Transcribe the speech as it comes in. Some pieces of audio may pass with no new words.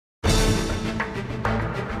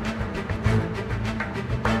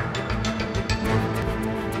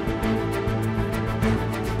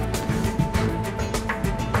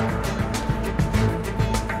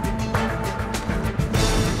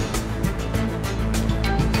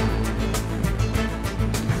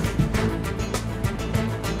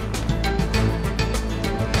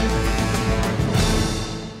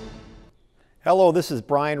Hello, this is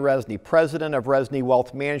Brian Rezny, President of Rezny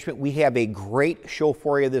Wealth Management. We have a great show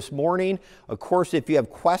for you this morning. Of course, if you have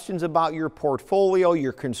questions about your portfolio,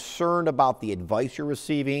 you're concerned about the advice you're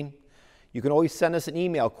receiving, you can always send us an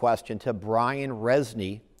email question to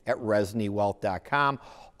brianresny@reznywealth.com.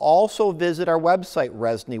 Also visit our website,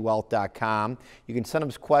 reznywealth.com. You can send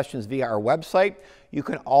us questions via our website. You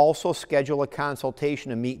can also schedule a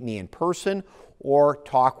consultation to meet me in person or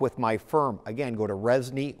talk with my firm. Again, go to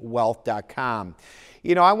reznywealth.com.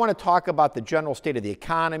 You know, I want to talk about the general state of the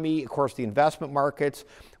economy, of course, the investment markets.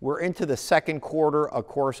 We're into the second quarter, of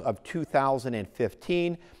course, of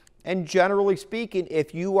 2015. And generally speaking,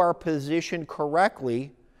 if you are positioned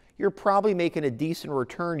correctly, you're probably making a decent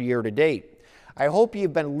return year to date. I hope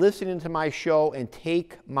you've been listening to my show and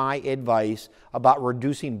take my advice about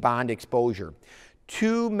reducing bond exposure.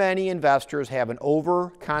 Too many investors have an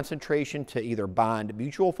over concentration to either bond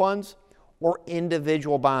mutual funds or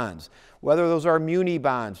individual bonds, whether those are muni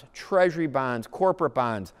bonds, treasury bonds, corporate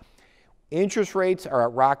bonds. Interest rates are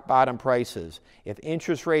at rock bottom prices. If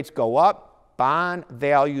interest rates go up, bond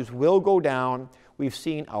values will go down. We've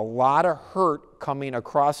seen a lot of hurt coming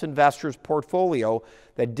across investors' portfolio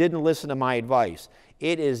that didn't listen to my advice.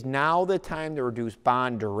 It is now the time to reduce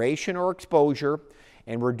bond duration or exposure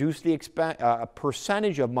and reduce the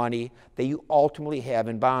percentage of money that you ultimately have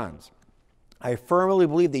in bonds. I firmly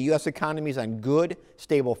believe the U.S. economy is on good,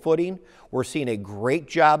 stable footing. We're seeing a great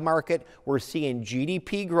job market. We're seeing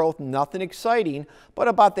GDP growth, nothing exciting, but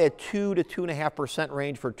about that 2 to 2.5%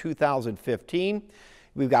 range for 2015.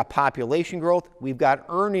 We've got population growth. We've got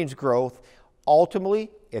earnings growth. Ultimately,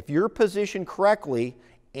 if you're positioned correctly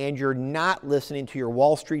and you're not listening to your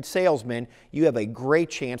Wall Street salesman, you have a great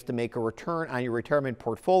chance to make a return on your retirement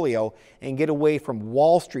portfolio and get away from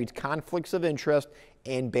Wall Street's conflicts of interest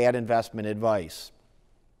and bad investment advice.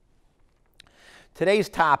 Today's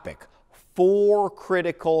topic, 4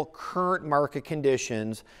 critical current market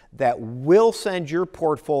conditions that will send your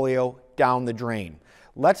portfolio down the drain.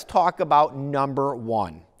 Let's talk about number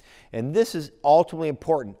 1. And this is ultimately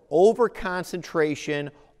important.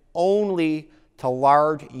 Over-concentration only to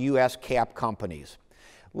large U.S. cap companies.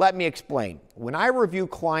 Let me explain. When I review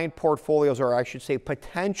client portfolios, or I should say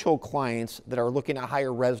potential clients that are looking to hire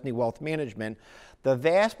Rezny Wealth Management, the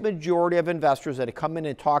vast majority of investors that come in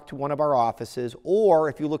and talk to one of our offices, or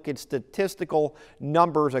if you look at statistical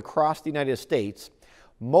numbers across the United States,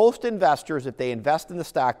 most investors, if they invest in the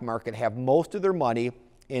stock market, have most of their money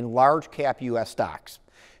in large cap U.S. stocks.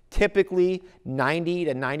 Typically, 90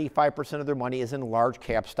 to 95% of their money is in large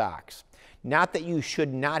cap stocks. Not that you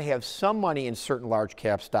should not have some money in certain large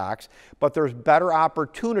cap stocks, but there's better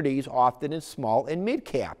opportunities often in small and mid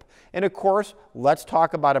cap. And of course, let's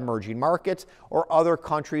talk about emerging markets or other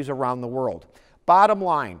countries around the world. Bottom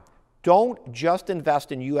line, don't just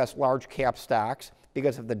invest in U.S. large cap stocks,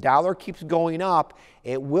 because if the dollar keeps going up,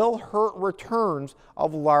 it will hurt returns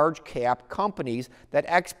of large cap companies that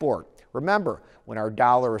export. Remember, when our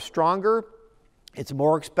dollar is stronger, it's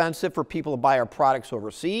more expensive for people to buy our products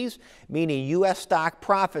overseas, meaning U.S. stock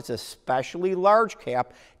profits, especially large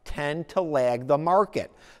cap, tend to lag the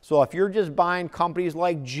market. So if you're just buying companies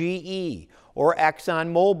like GE or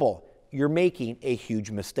ExxonMobil, you're making a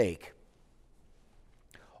huge mistake.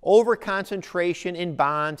 Over-concentration in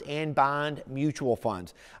bonds and bond mutual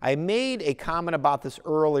funds. I made a comment about this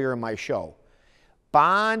earlier in my show.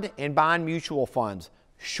 Bond and bond mutual funds,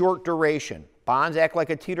 short duration. Bonds act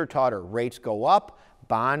like a teeter-totter. Rates go up,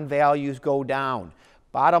 bond values go down.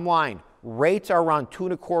 Bottom line, rates are around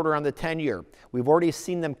 2.25 on the 10-year. We've already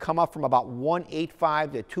seen them come up from about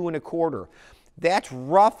 1.85 to 2.25. That's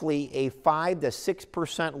roughly a 5 to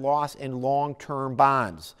 6% loss in long-term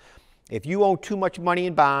bonds. If you own too much money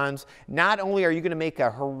in bonds, not only are you going to make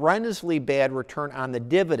a horrendously bad return on the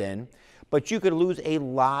dividend, but you could lose a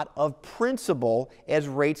lot of principal as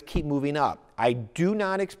rates keep moving up. I do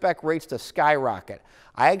not expect rates to skyrocket.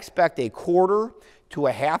 I expect a 1/4 to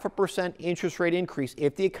 0.5% interest rate increase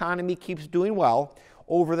if the economy keeps doing well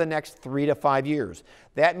over the next 3 to 5 years.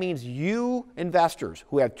 That means you investors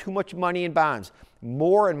who have too much money in bonds,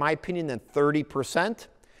 more in my opinion than 30%,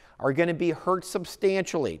 are going to be hurt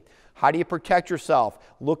substantially. How do you protect yourself?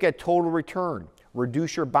 Look at total return.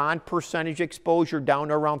 Reduce your bond percentage exposure down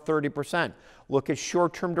to around 30%. Look at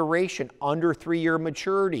short-term duration, under 3-year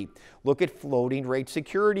maturity. Look at floating rate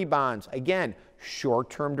security bonds. Again,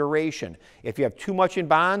 short-term duration. If you have too much in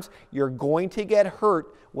bonds, you're going to get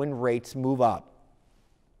hurt when rates move up.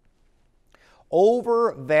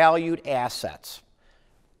 Overvalued assets.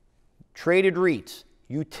 Traded REITs.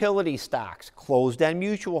 utility stocks, closed-end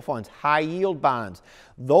mutual funds, high-yield bonds.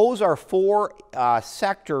 Those are four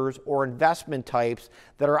sectors or investment types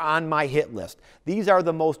that are on my hit list. These are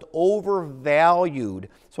the most overvalued.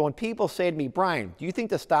 So when people say to me, Brian, do you think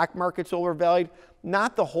the stock market's overvalued?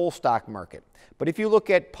 Not the whole stock market. But if you look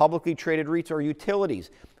at publicly traded REITs or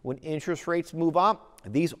utilities, when interest rates move up,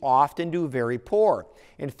 these often do very poor.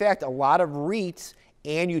 In fact, a lot of REITs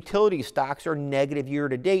and utility stocks are negative year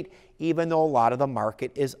to date, even though a lot of the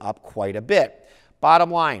market is up quite a bit. Bottom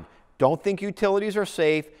line, don't think utilities are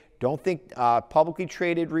safe. Don't think publicly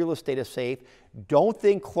traded real estate is safe. Don't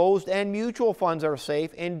think closed-end mutual funds are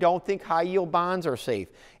safe, and don't think high-yield bonds are safe.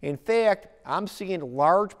 In fact, I'm seeing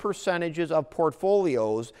large percentages of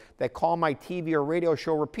portfolios that call my TV or radio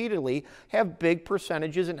show repeatedly have big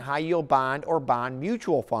percentages in high-yield bond or bond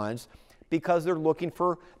mutual funds because they're looking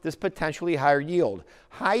for this potentially higher yield.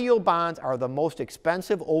 High-yield bonds are the most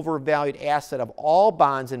expensive, overvalued asset of all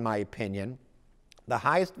bonds, in my opinion. The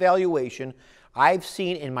highest valuation I've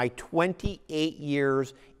seen in my 28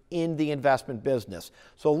 years in the investment business.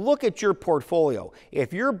 So look at your portfolio.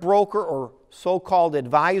 If your broker or so-called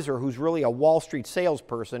advisor, who's really a Wall Street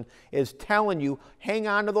salesperson, is telling you, hang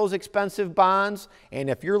on to those expensive bonds, and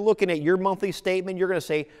if you're looking at your monthly statement, you're going to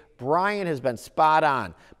say, Brian has been spot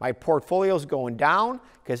on. My portfolio's going down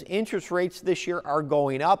because interest rates this year are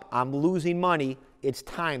going up. I'm losing money. It's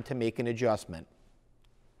time to make an adjustment.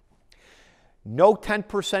 No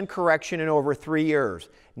 10% correction in over 3 years.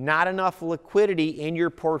 Not enough liquidity in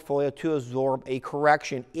your portfolio to absorb a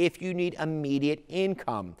correction if you need immediate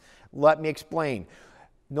income. Let me explain.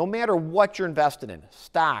 No matter what you're invested in,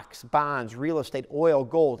 stocks, bonds, real estate, oil,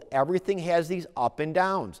 gold, everything has these up and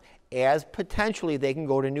downs, as potentially they can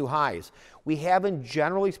go to new highs. We haven't,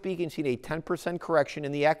 generally speaking, seen a 10% correction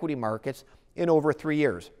in the equity markets in over 3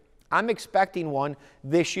 years. I'm expecting one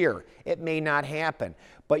this year. It may not happen,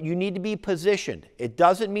 but you need to be positioned. It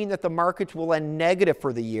doesn't mean that the markets will end negative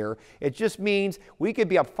for the year. It just means we could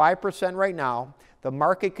be up 5% right now. The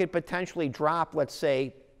market could potentially drop, let's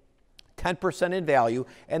say, 10% in value,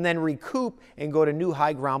 and then recoup and go to new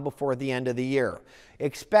high ground before the end of the year.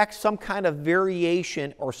 Expect some kind of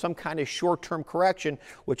variation or some kind of short-term correction,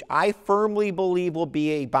 which I firmly believe will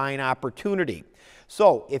be a buying opportunity.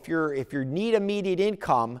 So if you need immediate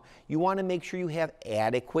income, you want to make sure you have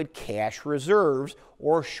adequate cash reserves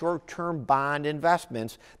or short-term bond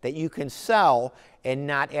investments that you can sell and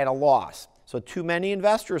not at a loss. So too many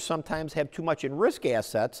investors sometimes have too much in risk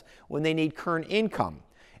assets when they need current income.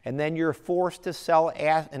 And then you're forced to sell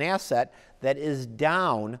an asset that is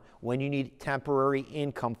down when you need temporary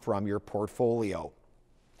income from your portfolio.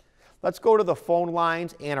 Let's go to the phone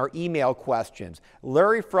lines and our email questions.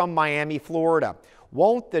 Larry from Miami, Florida.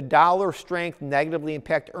 Won't the dollar strength negatively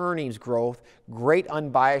impact earnings growth? Great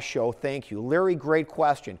unbiased show. Thank you. Larry, great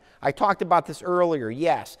question. I talked about this earlier.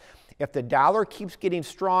 Yes, if the dollar keeps getting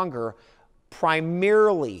stronger,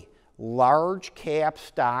 primarily large cap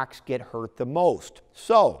stocks get hurt the most.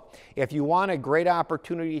 So if you want a great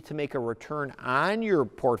opportunity to make a return on your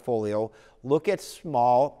portfolio, look at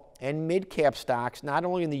small and mid-cap stocks, not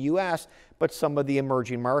only in the U.S., but some of the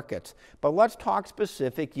emerging markets. But let's talk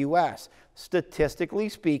specific U.S. Statistically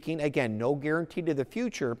speaking, again, no guarantee to the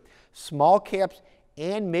future, small caps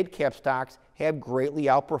and mid-cap stocks have greatly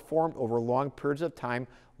outperformed over long periods of time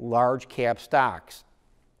large cap stocks.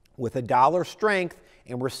 With a dollar strength,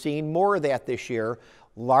 and we're seeing more of that this year,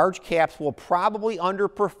 large caps will probably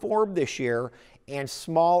underperform this year, and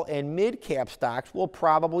small and mid-cap stocks will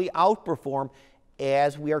probably outperform,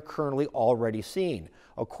 as we are currently already seeing.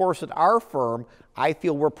 Of course, at our firm, I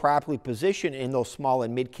feel we're properly positioned in those small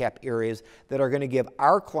and mid-cap areas that are going to give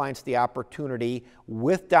our clients the opportunity,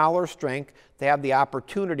 with dollar strength, to have the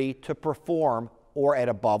opportunity to perform or at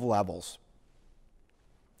above levels.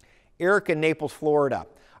 Eric in Naples, Florida.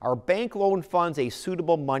 Are bank loan funds a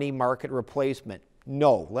suitable money market replacement?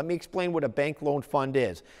 No. Let me explain what a bank loan fund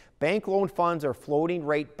is. Bank loan funds are floating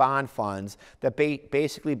rate bond funds that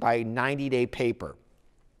basically buy 90-day paper.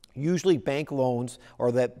 Usually bank loans,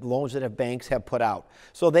 or the loans that banks have put out.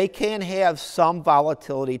 So they can have some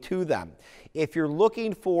volatility to them. If you're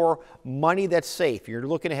looking for money that's safe, you're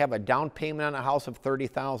looking to have a down payment on a house of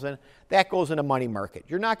 $30,000, that goes in a money market.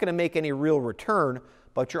 You're not going to make any real return,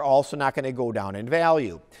 but you're also not going to go down in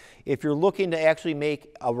value. If you're looking to actually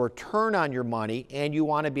make a return on your money and you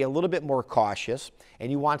want to be a little bit more cautious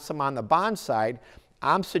and you want some on the bond side,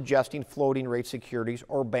 I'm suggesting floating rate securities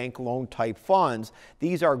or bank loan type funds.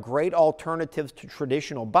 These are great alternatives to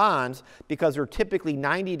traditional bonds because they're typically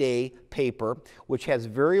 90-day paper, which has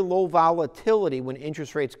very low volatility when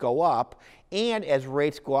interest rates go up. And as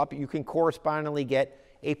rates go up, you can correspondingly get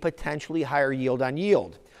a potentially higher yield on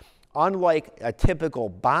yield. Unlike a typical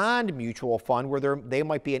bond mutual fund where they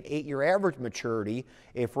might be an 8-year average maturity,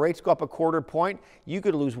 if rates go up a quarter point, you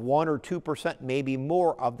could lose 1 or 2%, maybe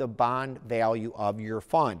more of the bond value of your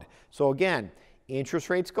fund. So again, interest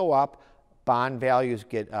rates go up, bond values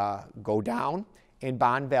go down, and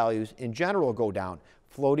bond values in general go down.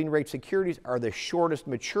 Floating rate securities are the shortest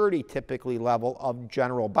maturity typically level of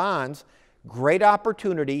general bonds. Great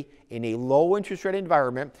opportunity in a low interest rate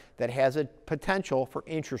environment that has a potential for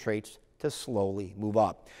interest rates to slowly move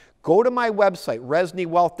up. Go to my website,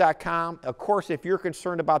 ReznyWealth.com. Of course, if you're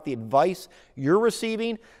concerned about the advice you're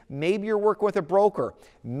receiving, maybe you're working with a broker.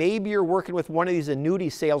 Maybe you're working with one of these annuity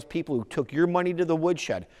salespeople who took your money to the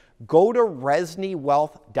woodshed. Go to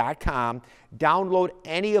ReznyWealth.com. Download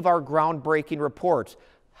any of our groundbreaking reports.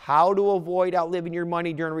 How to avoid outliving your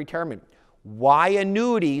money during retirement. Why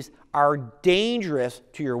annuities are dangerous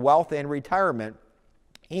to your wealth and retirement,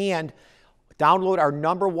 and download our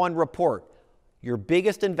 #1 report, your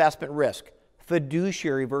biggest investment risk,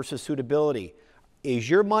 fiduciary versus suitability. Is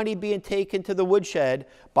your money being taken to the woodshed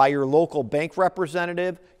by your local bank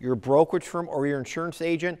representative, your brokerage firm, or your insurance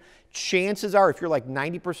agent? Chances are, if you're like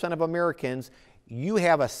 90% of Americans, you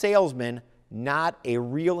have a salesman, not a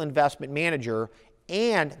real investment manager,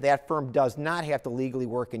 and that firm does not have to legally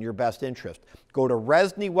work in your best interest. Go to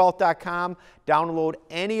ReznyWealth.com, download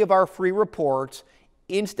any of our free reports,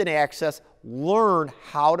 instant access, learn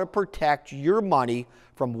how to protect your money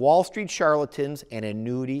from Wall Street charlatans and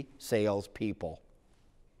annuity salespeople.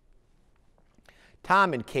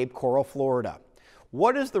 Tom in Cape Coral, Florida.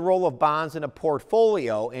 What is the role of bonds in a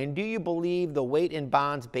portfolio, and do you believe the weight in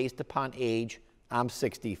bonds based upon age? I'm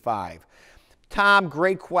 65. Tom,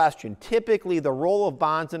 great question. Typically, the role of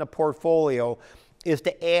bonds in a portfolio is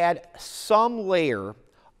to add some layer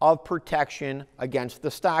of protection against the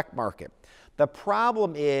stock market. The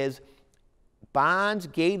problem is bonds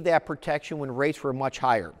gave that protection when rates were much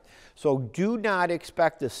higher. So do not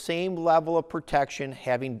expect the same level of protection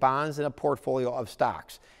having bonds in a portfolio of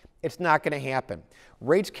stocks. It's not going to happen.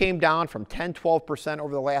 Rates came down from 10-12%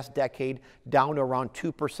 over the last decade down to around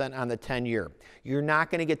 2% on the 10-year. You're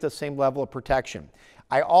not going to get the same level of protection.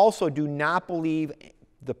 I also do not believe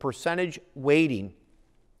the percentage weighting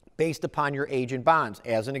based upon your age in bonds.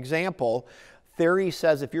 As an example, theory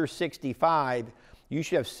says if you're 65, you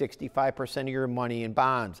should have 65% of your money in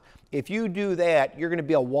bonds. If you do that, you're going to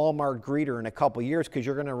be a Walmart greeter in a couple years because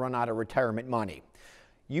you're going to run out of retirement money.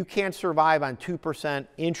 You can't survive on 2%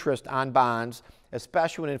 interest on bonds,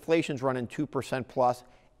 especially when inflation's running 2% plus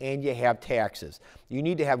and you have taxes. You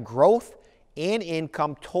need to have growth and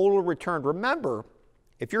income total return. Remember,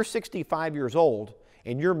 if you're 65 years old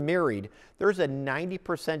and you're married, there's a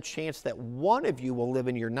 90% chance that one of you will live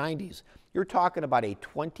in your 90s. You're talking about a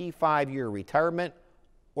 25-year retirement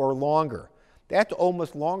or longer. That's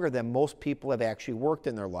almost longer than most people have actually worked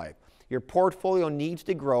in their life. Your portfolio needs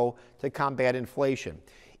to grow to combat inflation.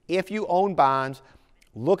 If you own bonds,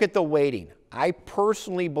 look at the weighting. I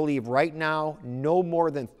personally believe right now no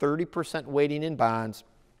more than 30% weighting in bonds,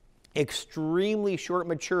 extremely short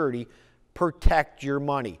maturity, protect your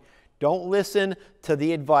money. Don't listen to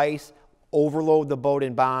the advice, overload the boat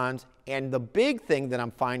in bonds. And the big thing that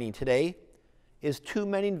I'm finding today is too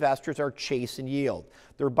many investors are chasing yield.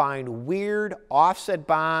 They're buying weird offset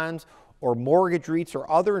bonds or mortgage REITs or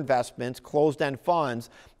other investments, closed-end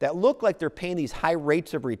funds, that look like they're paying these high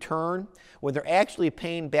rates of return when they're actually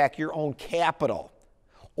paying back your own capital.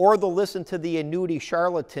 Or they'll listen to the annuity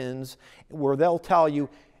charlatans where they'll tell you,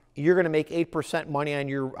 you're going to make 8% money on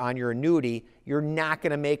your annuity. You're not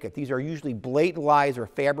going to make it. These are usually blatant lies or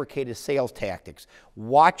fabricated sales tactics.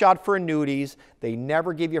 Watch out for annuities. They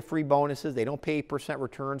never give you free bonuses. They don't pay 8%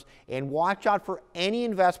 returns. And watch out for any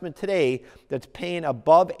investment today that's paying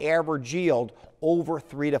above average yield over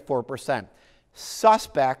 3 to 4%.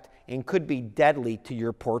 Suspect and could be deadly to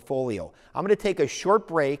your portfolio. I'm going to take a short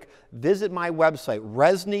break. Visit my website,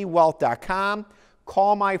 ReznyWealth.com.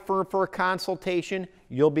 Call my firm for a consultation.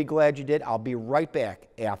 You'll be glad you did. I'll be right back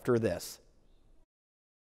after this.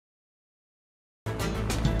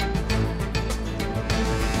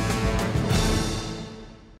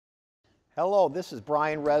 Hello, this is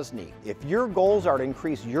Brian Rezny. If your goals are to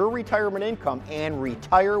increase your retirement income and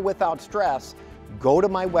retire without stress, go to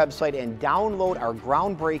my website and download our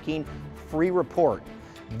groundbreaking free report.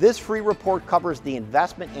 This free report covers the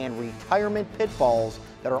investment and retirement pitfalls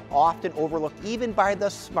that are often overlooked even by the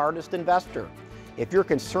smartest investor. If you're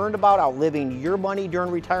concerned about outliving your money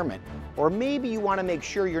during retirement, or maybe you want to make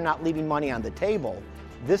sure you're not leaving money on the table,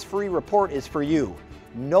 this free report is for you.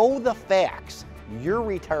 Know the facts. Your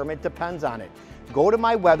retirement depends on it. Go to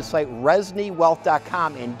my website,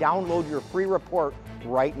 ReznyWealth.com, and download your free report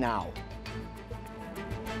right now.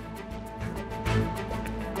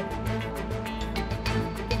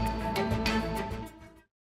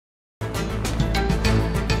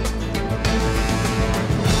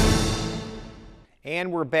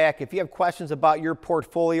 And we're back. If you have questions about your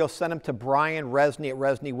portfolio, send them to Brian Rezny at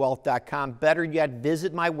ReznyWealth.com. Better yet,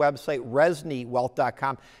 visit my website,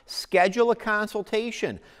 ReznyWealth.com. Schedule a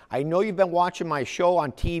consultation. I know you've been watching my show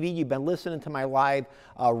on TV. You've been listening to my live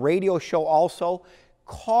radio show also.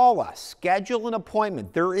 Call us. Schedule an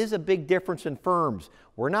appointment. There is a big difference in firms.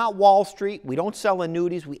 We're not Wall Street. We don't sell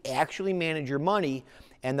annuities. We actually manage your money.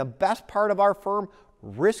 And the best part of our firm,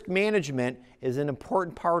 risk management, is an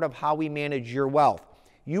important part of how we manage your wealth.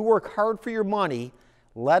 You work hard for your money.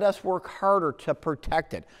 Let us work harder to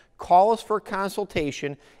protect it. Call us for a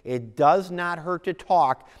consultation. It does not hurt to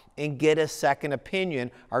talk and get a second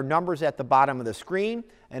opinion. Our number's at the bottom of the screen.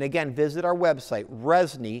 And again, visit our website,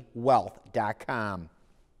 ReznyWealth.com.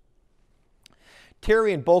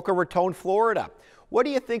 Terry in Boca Raton, Florida. What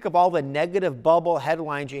do you think of all the negative bubble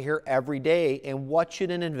headlines you hear every day, and what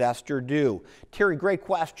should an investor do? Terry, great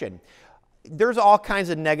question. There's all kinds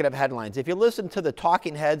of negative headlines. If you listen to the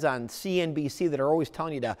talking heads on CNBC that are always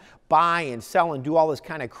telling you to buy and sell and do all this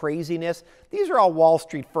kind of craziness, these are all Wall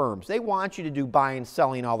Street firms. They want you to do buying and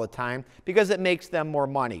selling all the time because it makes them more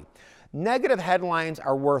money. Negative headlines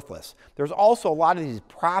are worthless. There's also a lot of these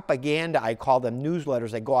propaganda, I call them, newsletters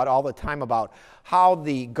that go out all the time about how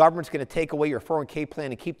the government's going to take away your 401k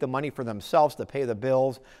plan and keep the money for themselves to pay the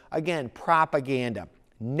bills. Again, propaganda.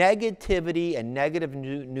 Negativity and negative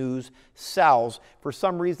news sells. For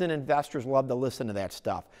some reason, investors love to listen to that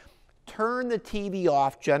stuff. Turn the TV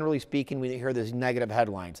off, generally speaking, when you hear these negative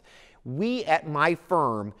headlines. We at my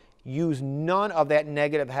firm use none of that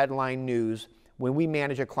negative headline news when we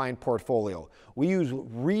manage a client portfolio. We use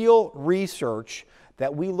real research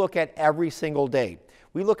that we look at every single day.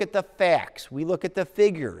 We look at the facts. We look at the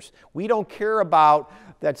figures. We don't care about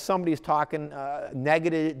that somebody's talking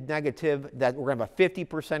negative, that we're going to have a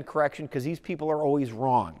 50% correction, because these people are always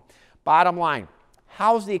wrong. Bottom line,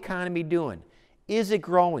 how's the economy doing? Is it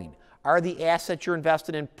growing? Are the assets you're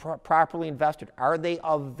invested in properly invested? Are they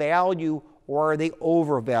of value, or are they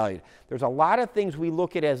overvalued? There's a lot of things we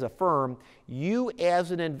look at as a firm. You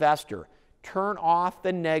as an investor, turn off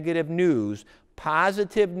the negative news.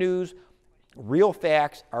 Positive news, real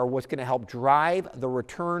facts are what's going to help drive the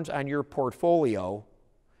returns on your portfolio,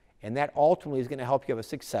 and that ultimately is going to help you have a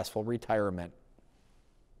successful retirement.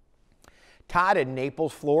 Todd in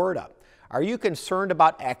Naples, Florida. Are you concerned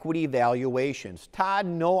about equity valuations? Todd,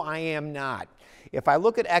 no, I am not. If I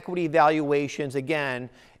look at equity valuations, again,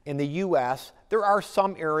 in the U.S., there are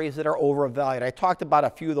some areas that are overvalued. I talked about a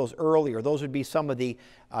few of those earlier. Those would be some of the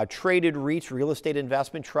traded REITs, real estate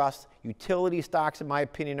investment trusts, utility stocks, in my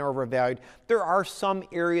opinion, are overvalued. There are some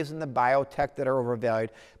areas in the biotech that are overvalued,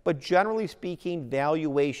 but generally speaking,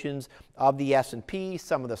 valuations of the S&P,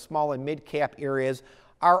 some of the small and mid-cap areas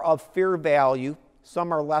are of fair value.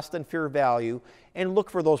 Some are less than fair value, and look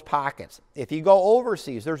for those pockets. If you go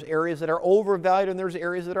overseas, there's areas that are overvalued and there's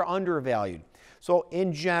areas that are undervalued. So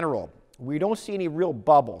in general, we don't see any real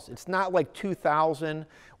bubbles. It's not like 2000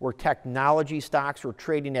 where technology stocks were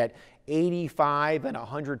trading at 85 and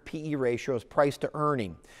 100 PE ratios, price to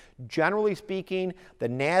earning. Generally speaking, the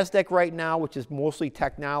NASDAQ right now, which is mostly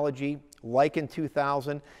technology, like in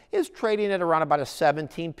 2000, is trading at around about a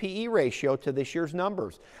 17 PE ratio to this year's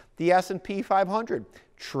numbers. The S&P 500,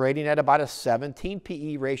 trading at about a 17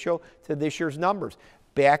 PE ratio to this year's numbers.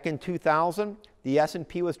 Back in 2000, the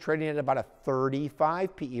S&P was trading at about a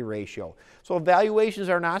 35 PE ratio. So valuations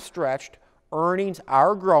are not stretched, earnings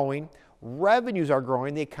are growing, revenues are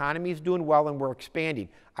growing, the economy is doing well, and we're expanding.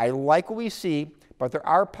 I like what we see, but there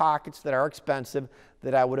are pockets that are expensive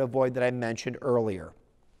that I would avoid that I mentioned earlier.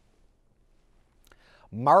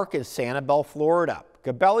 Mark in Sanibel, Florida.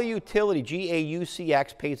 Gabelli Utility,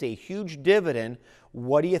 GAUCX, pays a huge dividend.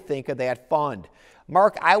 What do you think of that fund?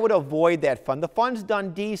 Mark, I would avoid that fund. The fund's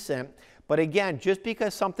done decent, but again, just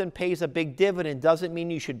because something pays a big dividend doesn't mean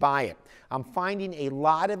you should buy it. I'm finding a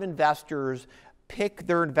lot of investors pick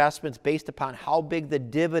their investments based upon how big the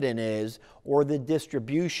dividend is or the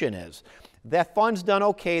distribution is. That fund's done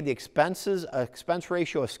okay. The expense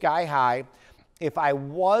ratio is sky high. If I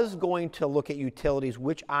was going to look at utilities,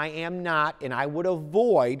 which I am not, and I would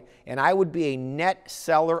avoid, and I would be a net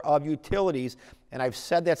seller of utilities, and I've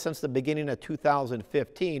said that since the beginning of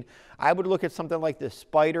 2015, I would look at something like the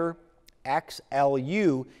Spider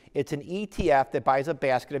XLU. It's an ETF that buys a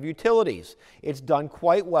basket of utilities. It's done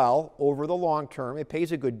quite well over the long term. It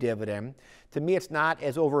pays a good dividend. To me, it's not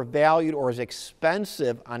as overvalued or as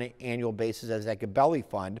expensive on an annual basis as like a belly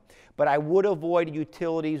fund, but I would avoid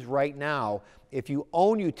utilities right now. If you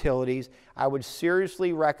own utilities, I would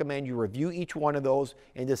seriously recommend you review each one of those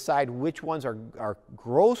and decide which ones are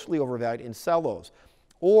grossly overvalued and sell those.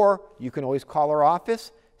 Or you can always call our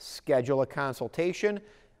office, schedule a consultation,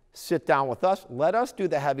 sit down with us, let us do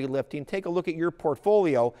the heavy lifting, take a look at your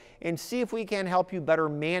portfolio, and see if we can help you better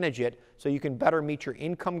manage it so you can better meet your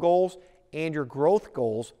income goals and your growth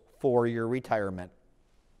goals for your retirement.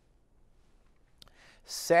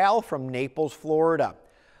 Sal from Naples, Florida.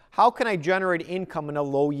 How can I generate income in a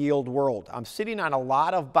low-yield world? I'm sitting on a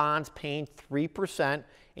lot of bonds paying 3%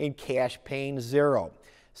 and cash paying 0%.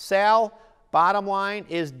 Sal, bottom line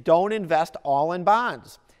is don't invest all in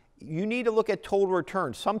bonds. You need to look at total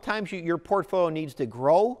return. Sometimes your portfolio needs to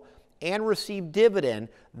grow and receive dividend.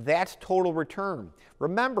 That's total return.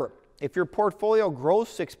 Remember, if your portfolio grows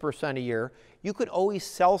 6% a year, you could always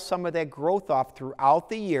sell some of that growth off throughout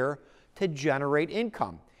the year to generate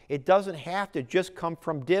income. It doesn't have to just come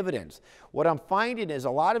from dividends. What I'm finding is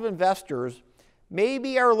a lot of investors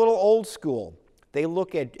maybe are a little old school. They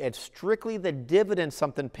look at strictly the dividend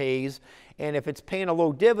something pays, and if it's paying a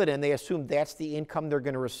low dividend, they assume that's the income they're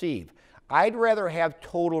going to receive. I'd rather have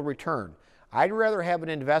total return. I'd rather have an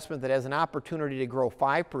investment that has an opportunity to grow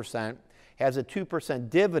 5%, has a 2%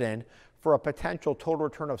 dividend for a potential total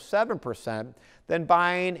return of 7%, than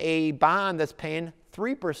buying a bond that's paying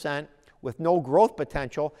 3% with no growth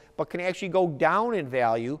potential, but can actually go down in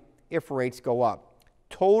value if rates go up.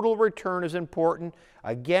 Total return is important.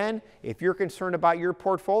 Again, if you're concerned about your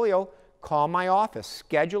portfolio, call my office.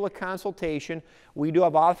 Schedule a consultation. We do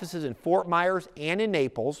have offices in Fort Myers and in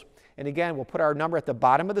Naples. And again, we'll put our number at the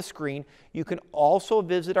bottom of the screen. You can also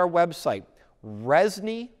visit our website,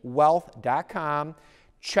 ReznyWealth.com.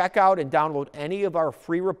 Check out and download any of our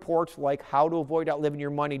free reports like how to avoid outliving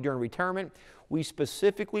your money during retirement. We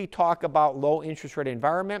specifically talk about low interest rate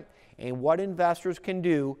environment and what investors can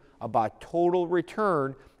do about total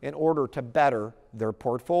return in order to better their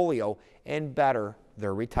portfolio and better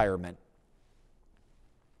their retirement.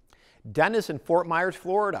 Dennis in Fort Myers,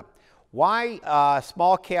 Florida. Why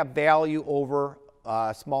small cap value over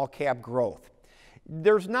small cap growth?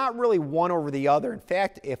 There's not really one over the other. In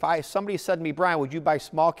fact, if somebody said to me, Brian, would you buy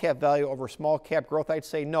small cap value over small cap growth? I'd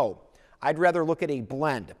say no. I'd rather look at a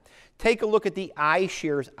blend. Take a look at the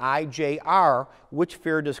iShares IJR, which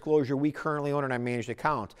fair disclosure we currently own in our managed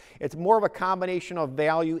accounts. It's more of a combination of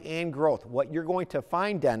value and growth. What you're going to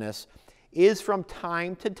find, Dennis, is from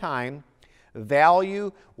time to time,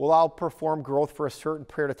 value will outperform growth for a certain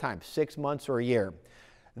period of time, 6 months or a year.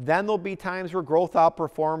 Then there'll be times where growth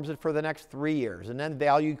outperforms it for the next 3 years, and then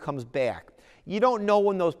value comes back. You don't know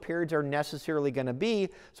when those periods are necessarily going to be,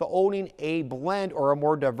 so owning a blend or a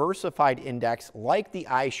more diversified index like the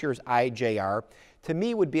iShares IJR, to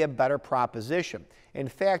me, would be a better proposition. In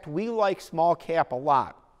fact, we like small cap a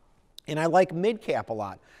lot, and I like mid cap a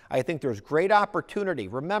lot. I think there's great opportunity.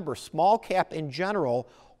 Remember, small cap in general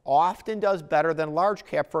often does better than large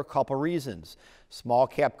cap for a couple reasons. Small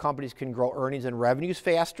cap companies can grow earnings and revenues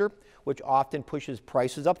faster, which often pushes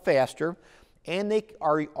prices up faster, and they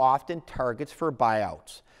are often targets for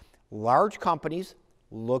buyouts. Large companies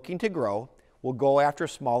looking to grow will go after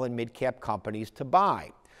small and mid-cap companies to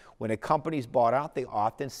buy. When a company's bought out, they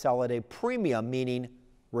often sell at a premium, meaning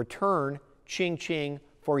return, ching-ching,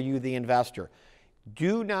 for you, the investor.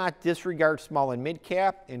 Do not disregard small and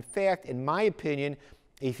mid-cap. In fact, in my opinion,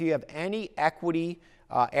 if you have any equity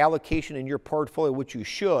allocation in your portfolio, which you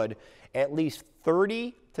should, at least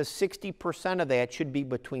 30 to 60% of that should be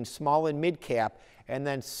between small and mid cap, and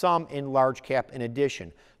then some in large cap in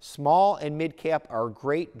addition. Small and mid cap are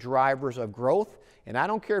great drivers of growth, and I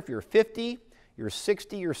don't care if you're 50, you're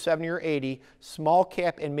 60, you're 70, or 80, small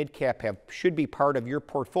cap and mid cap should be part of your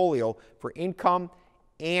portfolio for income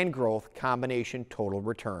and growth combination total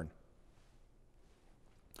return.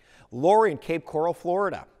 Lori in Cape Coral,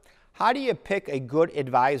 Florida. How do you pick a good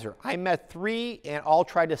advisor? I met 3 and all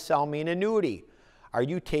tried to sell me an annuity. Are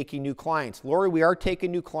you taking new clients? Lori, we are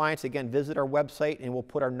taking new clients. Again, visit our website and we'll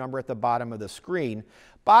put our number at the bottom of the screen.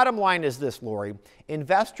 Bottom line is this, Lori.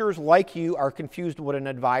 Investors like you are confused what an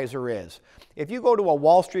advisor is. If you go to a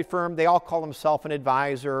Wall Street firm, they all call themselves an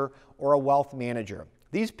advisor or a wealth manager.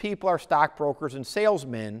 These people are stockbrokers and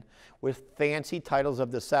salesmen with fancy titles of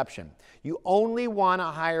deception. You only want to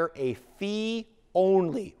hire a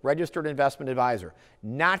fee-only registered investment advisor,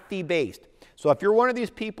 not fee-based. So if you're one of these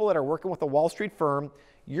people that are working with a Wall Street firm,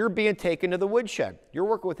 you're being taken to the woodshed. You're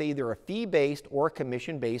working with either a fee-based or a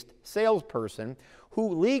commission-based salesperson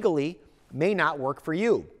who legally may not work for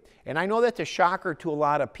you. And I know that's a shocker to a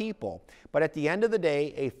lot of people, but at the end of the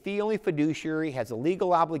day, a fee-only fiduciary has a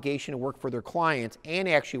legal obligation to work for their clients and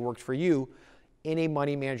actually works for you in a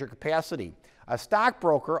money manager capacity. A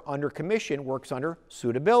stockbroker under commission works under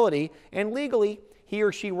suitability, and legally, he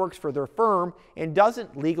or she works for their firm and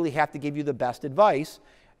doesn't legally have to give you the best advice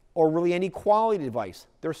or really any quality advice.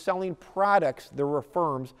 They're selling products their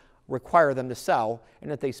firms require them to sell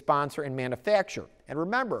and that they sponsor and manufacture. And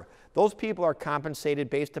remember, those people are compensated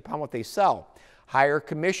based upon what they sell. Higher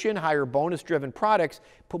commission, higher bonus-driven products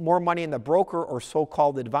put more money in the broker or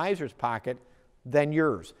so-called advisor's pocket than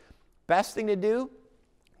yours. Best thing to do,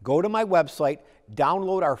 go to my website,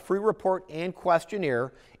 download our free report and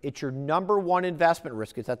questionnaire. It's your #1 investment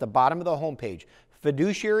risk. It's at the bottom of the homepage.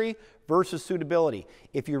 Fiduciary versus suitability.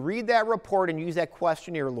 If you read that report and use that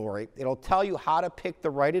questionnaire, Lori, it'll tell you how to pick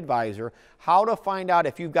the right advisor, how to find out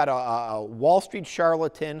if you've got a Wall Street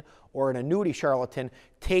charlatan or an annuity charlatan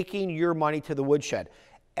taking your money to the woodshed.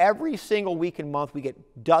 Every single week and month, we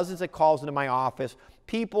get dozens of calls into my office.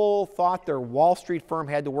 People thought their Wall Street firm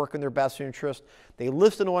had to work in their best interest. They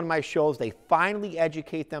listen to one of my shows. They finally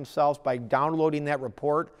educate themselves by downloading that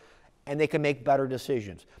report, and they can make better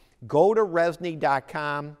decisions. Go to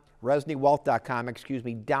Rezny.com, ReznyWealth.com,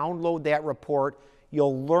 download that report.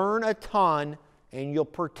 You'll learn a ton, and you'll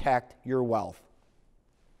protect your wealth.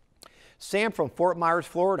 Sam from Fort Myers,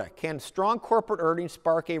 Florida. Can strong corporate earnings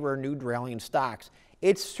spark a renewed rally in stocks?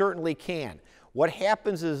 It certainly can. What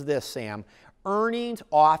happens is this, Sam. Earnings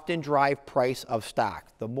often drive price of stock.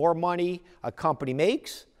 The more money a company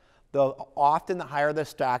makes, the higher the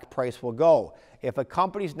stock price will go. If a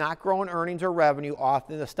company's not growing earnings or revenue,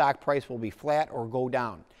 often the stock price will be flat or go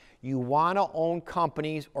down. You want to own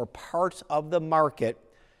companies or parts of the market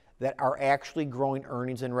that are actually growing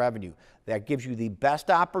earnings and revenue. That gives you the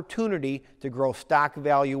best opportunity to grow stock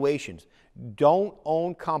valuations. Don't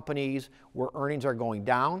own companies where earnings are going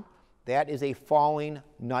down. That is a falling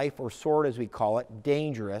knife or sword, as we call it,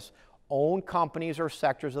 dangerous. Own companies or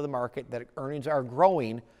sectors of the market that earnings are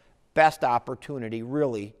growing, best opportunity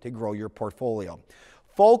really to grow your portfolio.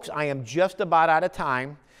 Folks, I am just about out of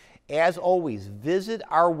time. As always, visit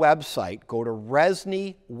our website. Go to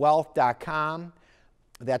ReznyWealth.com.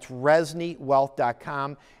 That's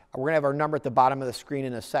ReznyWealth.com. We're going to have our number at the bottom of the screen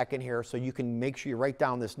in a second here, so you can make sure you write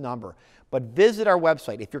down this number. But visit our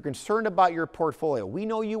website. If you're concerned about your portfolio, we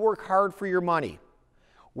know you work hard for your money.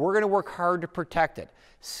 We're going to work hard to protect it.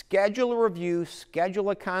 Schedule a review, schedule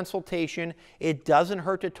a consultation. It doesn't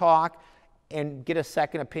hurt to talk and get a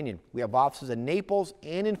second opinion. We have offices in Naples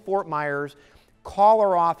and in Fort Myers. Call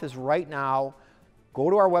our office right now. Go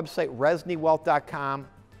to our website, ReznyWealth.com.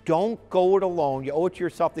 Don't go it alone. You owe it to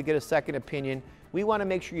yourself to get a second opinion. We want to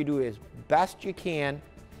make sure you do it as best you can,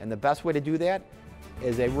 and the best way to do that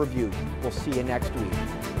is a review. We'll see you next week.